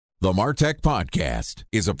The MarTech Podcast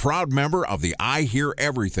is a proud member of the I Hear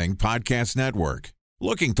Everything Podcast Network.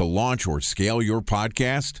 Looking to launch or scale your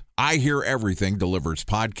podcast? I Hear Everything delivers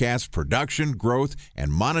podcast production, growth,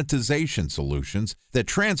 and monetization solutions that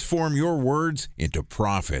transform your words into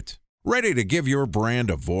profit. Ready to give your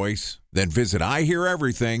brand a voice? Then visit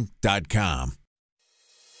iheareverything.com.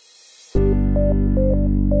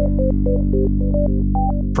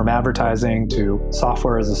 From advertising to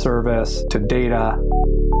software as a service to data.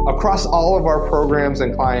 Across all of our programs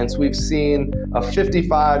and clients, we've seen a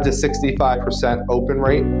 55 to 65% open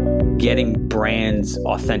rate. Getting brands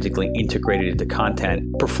authentically integrated into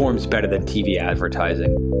content performs better than TV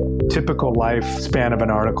advertising. Typical lifespan of an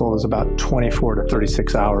article is about 24 to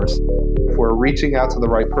 36 hours. If we're reaching out to the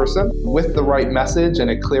right person with the right message and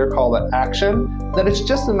a clear call to action, then it's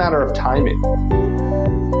just a matter of timing.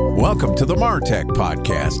 Welcome to the MarTech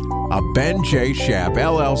Podcast, a Ben J. Schaap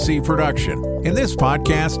LLC production. In this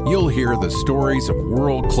podcast, you'll hear the stories of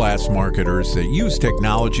world-class marketers that use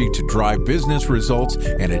technology to drive business results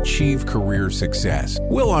and achieve career success.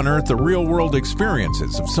 We'll unearth the real-world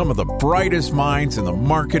experiences of some of the brightest minds in the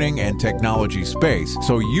marketing and technology space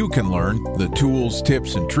so you can learn the tools,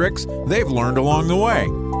 tips, and tricks they've learned along the way.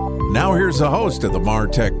 Now here's the host of the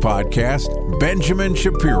MarTech Podcast, Benjamin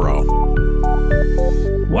Shapiro.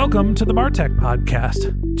 Welcome to the MarTech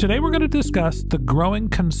Podcast. Today we're going to discuss the growing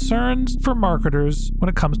concerns for marketers when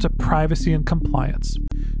it comes to privacy and compliance.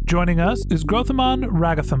 Joining us is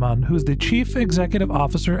Ragothaman, who is the Chief Executive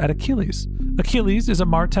Officer at Aqilliz. Aqilliz is a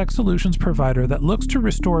MarTech solutions provider that looks to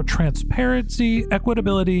restore transparency,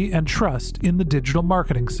 equitability, and trust in the digital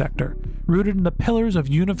marketing sector. Rooted in the pillars of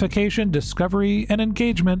unification, discovery, and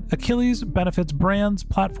engagement, Aqilliz benefits brands,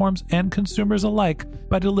 platforms, and consumers alike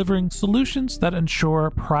by delivering solutions that ensure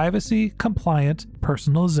privacy-compliant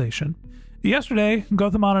personalization. Yesterday,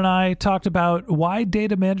 Gowthaman and I talked about why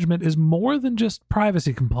data management is more than just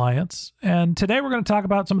privacy compliance, and today we're going to talk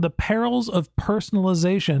about some of the perils of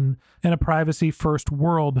personalization in a privacy-first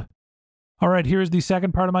world. All right, here's the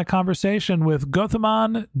second part of my conversation with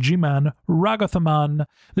Gowthaman Ragothaman,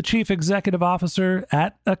 the Chief Executive Officer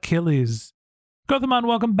at Aqilliz. Gowthaman,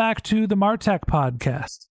 welcome back to the MarTech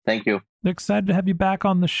Podcast. Thank you. Excited to have you back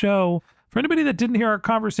on the show. For anybody that didn't hear our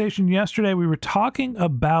conversation yesterday, we were talking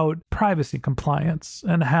about privacy compliance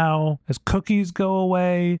and how as cookies go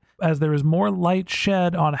away, as there is more light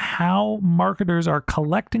shed on how marketers are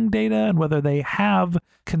collecting data and whether they have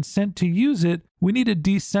consent to use it, we need a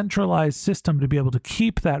decentralized system to be able to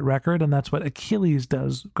keep that record, and that's what Aqilliz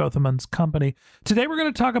does, Gowthaman's company. Today we're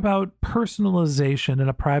going to talk about personalization in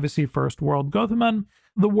a privacy-first world. Gowthaman,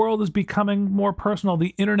 the world is becoming more personal.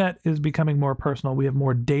 The internet is becoming more personal. We have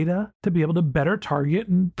more data to be able to better target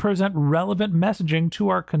and present relevant messaging to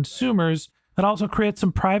our consumers. That also creates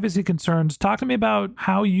some privacy concerns. Talk to me about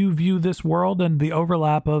how you view this world and the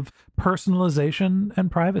overlap of personalization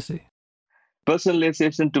and privacy.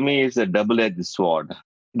 Personalization to me is a double-edged sword.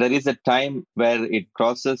 There is a time where it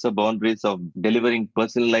crosses the boundaries of delivering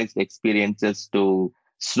personalized experiences to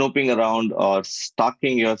snooping around or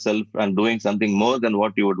stalking yourself and doing something more than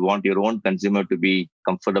what you would want your own consumer to be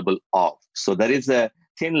comfortable of. So there is a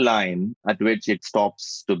thin line at which it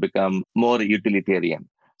stops to become more utilitarian.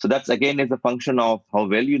 So that's again is a function of how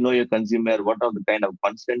well you know your consumer, what are the kind of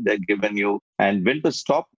consent they're given you, and when to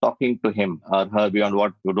stop talking to him or her beyond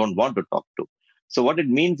what you don't want to talk to. So what it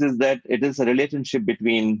means is that it is a relationship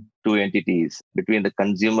between two entities, between the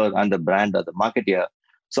consumer and the brand or the marketer.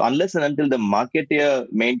 So unless and until the marketer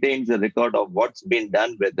maintains a record of what's been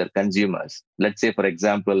done with their consumers, let's say, for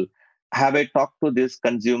example, have I talked to this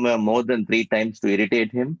consumer more than 3 times to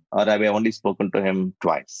irritate him, or have I only spoken to him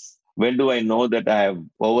twice? When do I know that I have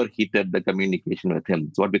overheated the communication with him?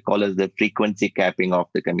 It's what we call as the frequency capping of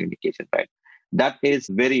the communication, right? That is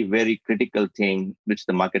very, very critical thing, which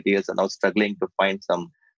the marketeers are now struggling to find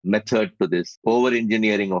some method to this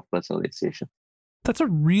over-engineering of personalization. That's a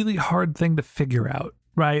really hard thing to figure out,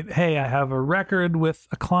 right? Hey, I have a record with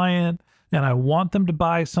a client and I want them to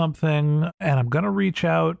buy something and I'm going to reach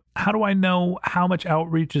out. How do I know how much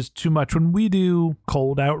outreach is too much? When we do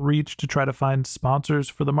cold outreach to try to find sponsors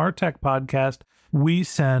for the MarTech Podcast, we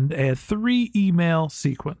send a 3-email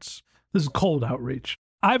sequence. This is cold outreach.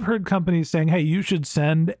 I've heard companies saying, hey, you should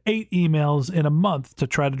send 8 emails in a month to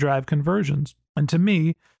try to drive conversions. And to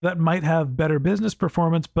me, that might have better business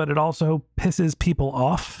performance, but it also pisses people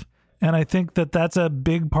off. And I think that that's a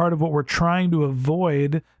big part of what we're trying to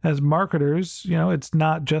avoid as marketers. You know, it's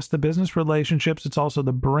not just the business relationships, it's also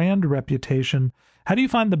the brand reputation. How do you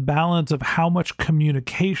find the balance of how much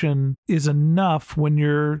communication is enough when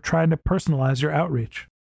you're trying to personalize your outreach?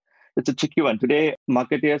 It's a tricky one. Today,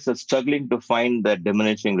 marketers are struggling to find the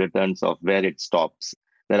diminishing returns of where it stops.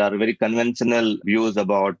 There are very conventional views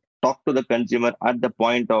about talk to the consumer at the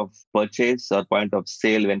point of purchase or point of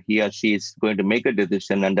sale when he or she is going to make a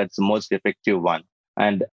decision, and that's the most effective one.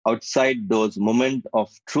 And outside those moments of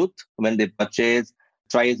truth, when they purchase,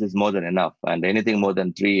 tries is more than enough, and anything more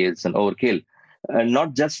than three is an overkill.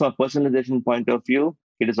 Not just from a personalization point of view,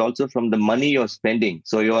 it is also from the money you're spending.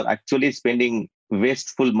 So you're actually spending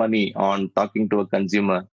wasteful money on talking to a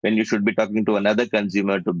consumer when you should be talking to another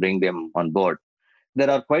consumer to bring them on board. There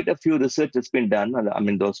are quite a few research that's been done. I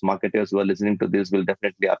mean, those marketers who are listening to this will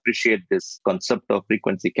definitely appreciate this concept of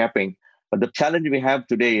frequency capping. But the challenge we have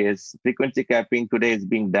today is frequency capping today is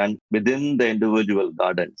being done within the individual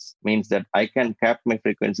gardens. Means that I can cap my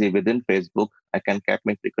frequency within Facebook. I can cap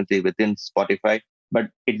my frequency within Spotify. But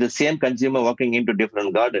it's the same consumer walking into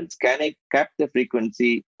different gardens. Can I cap the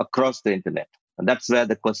frequency across the internet? And that's where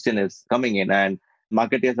the question is coming in. And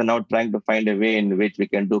marketers are now trying to find a way in which we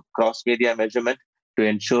can do cross-media measurement to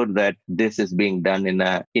ensure that this is being done in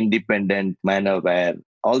an independent manner where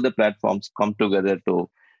all the platforms come together to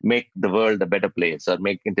make the world a better place or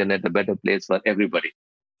make internet a better place for everybody.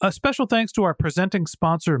 A special thanks to our presenting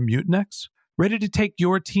sponsor, Mutinex. Ready to take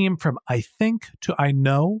your team from I think to I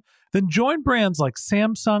know? Then join brands like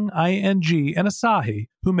Samsung, ING, and Asahi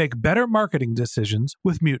who make better marketing decisions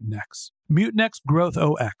with Mutinex. Mutinex Growth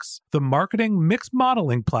OX, the marketing mix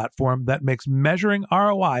modeling platform that makes measuring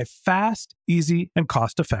ROI fast, easy, and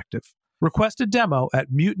cost-effective. Request a demo at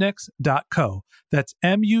mutinex.co. That's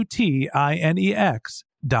mutinex.co.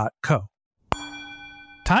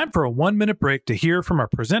 Time for a 1-minute break to hear from our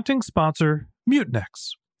presenting sponsor,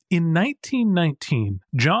 Mutinex. In 1919,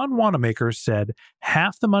 John Wanamaker said,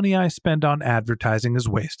 "Half the money I spend on advertising is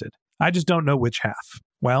wasted. I just don't know which half."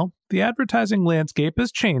 Well, the advertising landscape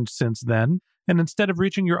has changed since then, and instead of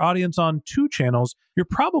reaching your audience on 2 channels, you're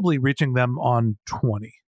probably reaching them on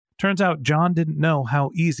 20. Turns out John didn't know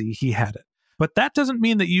how easy he had it. But that doesn't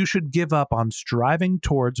mean that you should give up on striving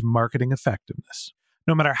towards marketing effectiveness.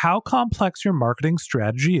 No matter how complex your marketing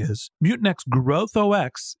strategy is, Mutinex Growth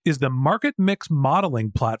OX is the market mix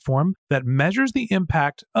modeling platform that measures the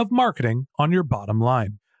impact of marketing on your bottom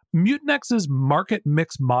line. Mutinex's market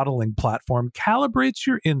mix modeling platform calibrates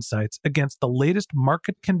your insights against the latest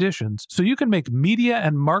market conditions so you can make media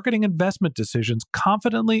and marketing investment decisions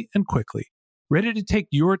confidently and quickly. Ready to take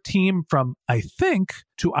your team from I think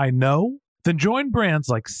to I know? Then join brands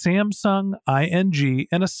like Samsung, ING,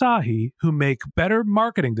 and Asahi who make better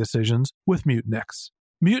marketing decisions with Mutinex.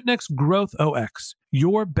 Mutinex Growth OX.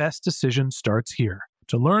 Your best decision starts here.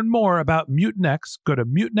 To learn more about Mutinex, go to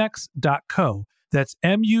mutinex.co. That's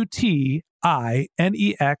mutinex.co.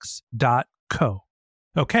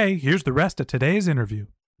 Okay, here's the rest of today's interview.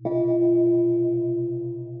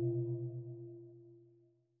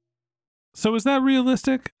 So is that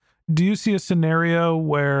realistic? Do you see a scenario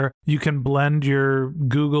where you can blend your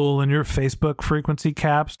Google and your Facebook frequency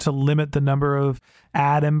caps to limit the number of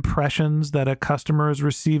ad impressions that a customer is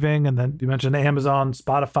receiving? And then you mentioned Amazon,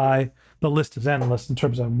 Spotify, the list is endless in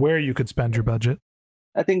terms of where you could spend your budget.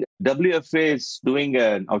 I think WFA is doing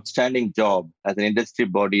an outstanding job as an industry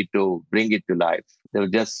body to bring it to life. They've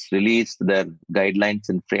just released their guidelines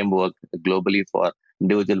and framework globally for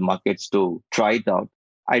individual markets to try it out.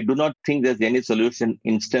 I do not think there's any solution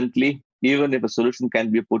instantly. Even if a solution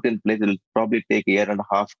can be put in place, it'll probably take a year and a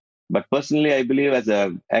half. But personally, I believe as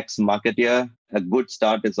an ex-marketer, a good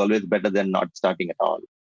start is always better than not starting at all.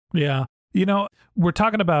 Yeah. You know, we're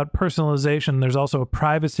talking about personalization. There's also a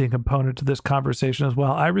privacy component to this conversation as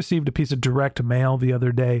well. I received a piece of direct mail the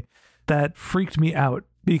other day that freaked me out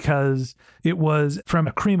because it was from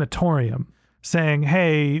a crematorium saying,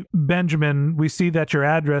 "Hey, Benjamin, we see that your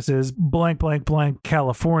address is blank, blank, blank,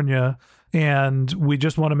 California, and we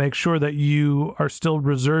just want to make sure that you are still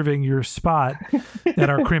reserving your spot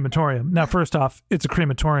at our crematorium." Now, first off, it's a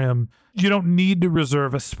crematorium. You don't need to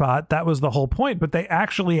reserve a spot. That was the whole point. But they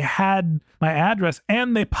actually had my address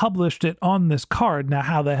and they published it on this card. Now,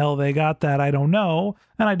 how the hell they got that, I don't know.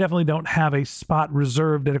 And I definitely don't have a spot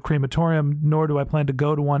reserved at a crematorium, nor do I plan to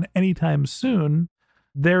go to one anytime soon.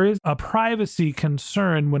 There is a privacy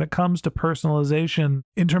concern when it comes to personalization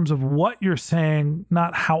in terms of what you're saying,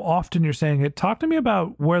 not how often you're saying it. Talk to me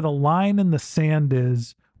about where the line in the sand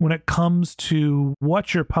is when it comes to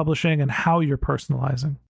what you're publishing and how you're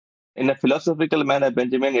personalizing. In a philosophical manner,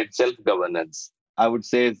 Benjamin, it's self-governance. I would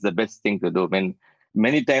say it's the best thing to do. I mean,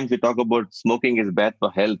 many times we talk about smoking is bad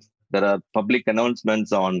for health. There are public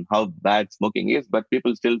announcements on how bad smoking is, but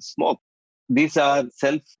people still smoke. These are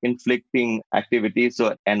self-inflicting activities.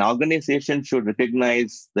 So an organization should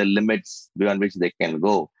recognize the limits beyond which they can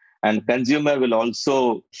go. And consumer will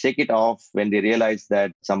also shake it off when they realize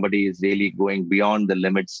that somebody is really going beyond the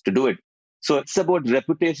limits to do it. So it's about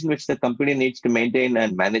reputation, which the company needs to maintain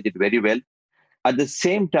and manage it very well. At the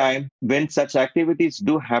same time, when such activities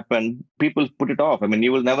do happen, people put it off. I mean,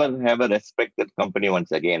 you will never have a respected company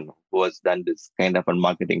once again who has done this kind of a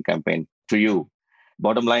marketing campaign to you.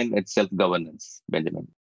 Bottom line, it's self-governance, Benjamin.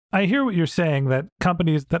 I hear what you're saying, that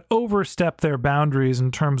companies that overstep their boundaries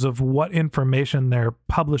in terms of what information they're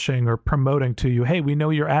publishing or promoting to you. Hey, we know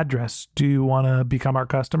your address. Do you want to become our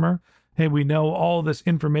customer? Hey, we know all this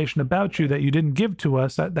information about you that you didn't give to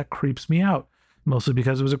us. That creeps me out, mostly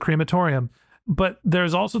because it was a crematorium. But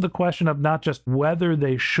there's also the question of not just whether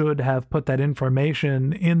they should have put that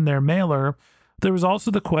information in their mailer. There was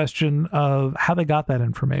also the question of how they got that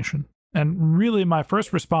information. And really, my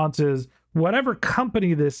first response is, whatever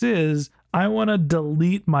company this is, I want to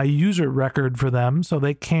delete my user record for them so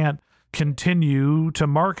they can't continue to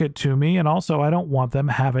market to me. And also, I don't want them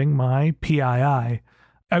having my PII.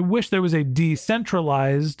 I wish there was a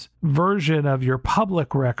decentralized version of your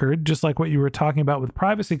public record, just like what you were talking about with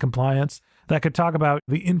privacy compliance, that could talk about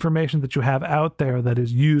the information that you have out there that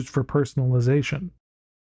is used for personalization.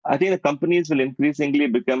 I think the companies will increasingly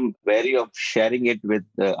become wary of sharing it with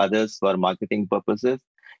others for marketing purposes.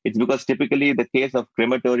 It's because typically the case of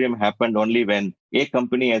crematorium happened only when a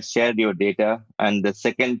company has shared your data and the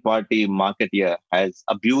second party marketer has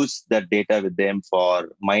abused that data with them for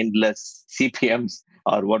mindless CPMs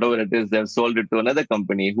or whatever it is. They've sold it to another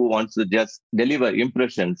company who wants to just deliver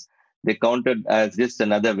impressions. They count it as just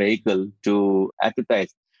another vehicle to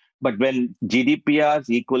advertise. But when GDPR's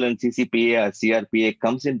equivalent CCPA or CRPA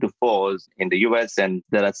comes into force in the US, and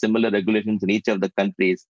there are similar regulations in each of the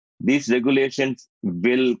countries, these regulations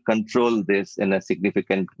will control this in a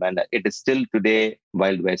significant manner. It is still today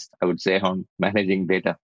Wild West, I would say, on managing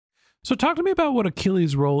data. So talk to me about what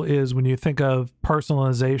Aqilliz' role is when you think of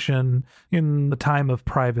personalization in the time of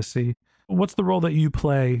privacy. What's the role that you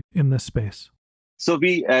play in this space? So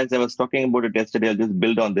we, as I was talking about it yesterday, I'll just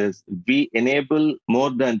build on this. We enable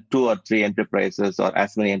more than 2 or 3 enterprises or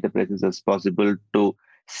as many enterprises as possible to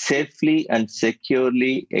safely and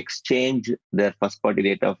securely exchange their first-party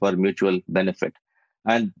data for mutual benefit.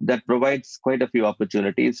 And that provides quite a few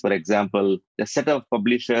opportunities. For example, a set of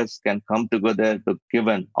publishers can come together to give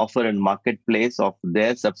an offer in marketplace of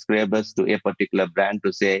their subscribers to a particular brand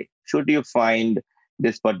to say, should you find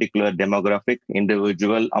this particular demographic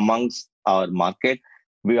individual amongst our market,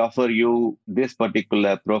 we offer you this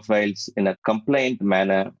particular profiles in a compliant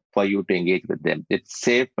manner for you to engage with them. It's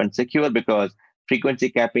safe and secure because frequency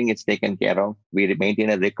capping is taken care of. We maintain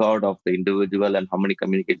a record of the individual and how many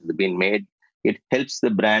communications have been made. It helps the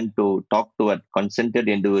brand to talk to a consented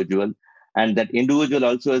individual. And that individual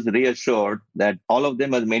also is reassured that all of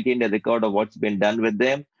them have maintained a record of what's been done with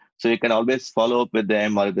them. So you can always follow up with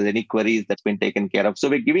them or if there's any queries that's been taken care of. So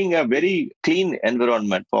we're giving a very clean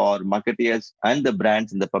environment for marketers and the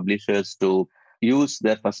brands and the publishers to use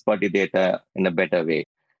their first-party data in a better way.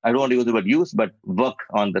 I don't want to use the word use, but work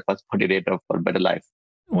on the first-party data for a better life.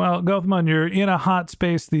 Well, Gowthaman, you're in a hot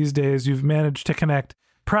space these days. You've managed to connect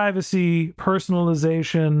privacy,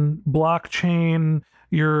 personalization, blockchain.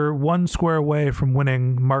 You're one square away from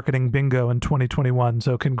winning marketing bingo in 2021.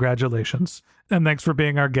 So congratulations. And thanks for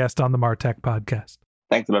being our guest on the Martech podcast.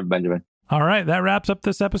 Thanks a lot, Benjamin. All right. That wraps up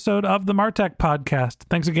this episode of the Martech podcast.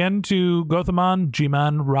 Thanks again to Gowthaman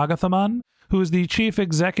Ragothaman, who is the Chief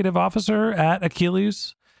Executive Officer at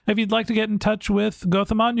Aqilliz. If you'd like to get in touch with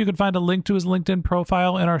Gowthaman, you can find a link to his LinkedIn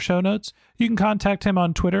profile in our show notes. You can contact him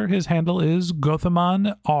on Twitter. His handle is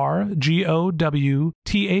Gowthaman R, Gowthamanr.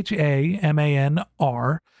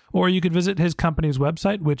 Or you could visit his company's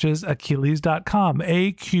website, which is Aqilliz.com,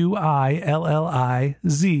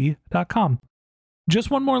 Aqilliz.com.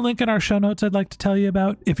 Just one more link in our show notes I'd like to tell you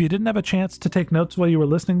about. If you didn't have a chance to take notes while you were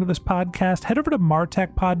listening to this podcast, head over to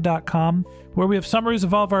martechpod.com, where we have summaries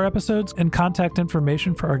of all of our episodes and contact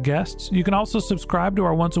information for our guests. You can also subscribe to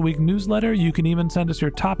our once-a-week newsletter. You can even send us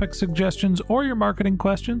your topic suggestions or your marketing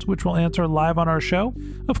questions, which we'll answer live on our show.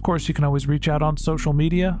 Of course, you can always reach out on social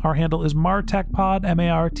media. Our handle is martechpod,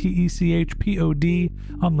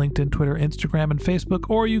 MARTECHPOD, on LinkedIn, Twitter, Instagram, and Facebook,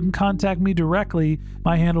 or you can contact me directly.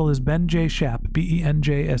 My handle is Ben J. Shap,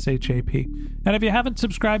 BenJShap. And if you haven't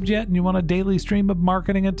subscribed yet and you want a daily stream of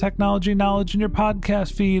marketing and technology knowledge in your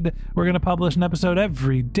podcast feed, we're going to publish an episode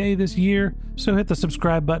every day this year. So hit the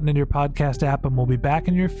subscribe button in your podcast app and we'll be back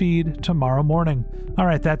in your feed tomorrow morning. All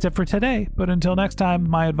right, that's it for today. But until next time,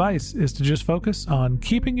 my advice is to just focus on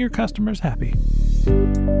keeping your customers happy.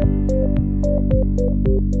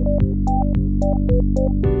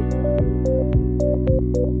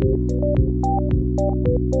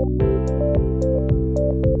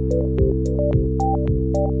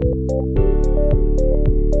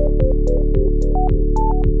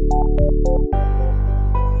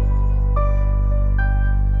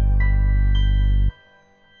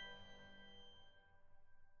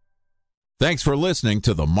 Thanks for listening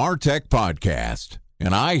to the MarTech Podcast,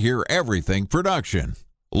 an I Hear Everything production.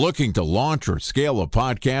 Looking to launch or scale a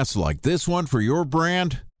podcast like this one for your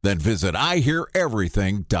brand? Then visit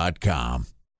iheareverything.com.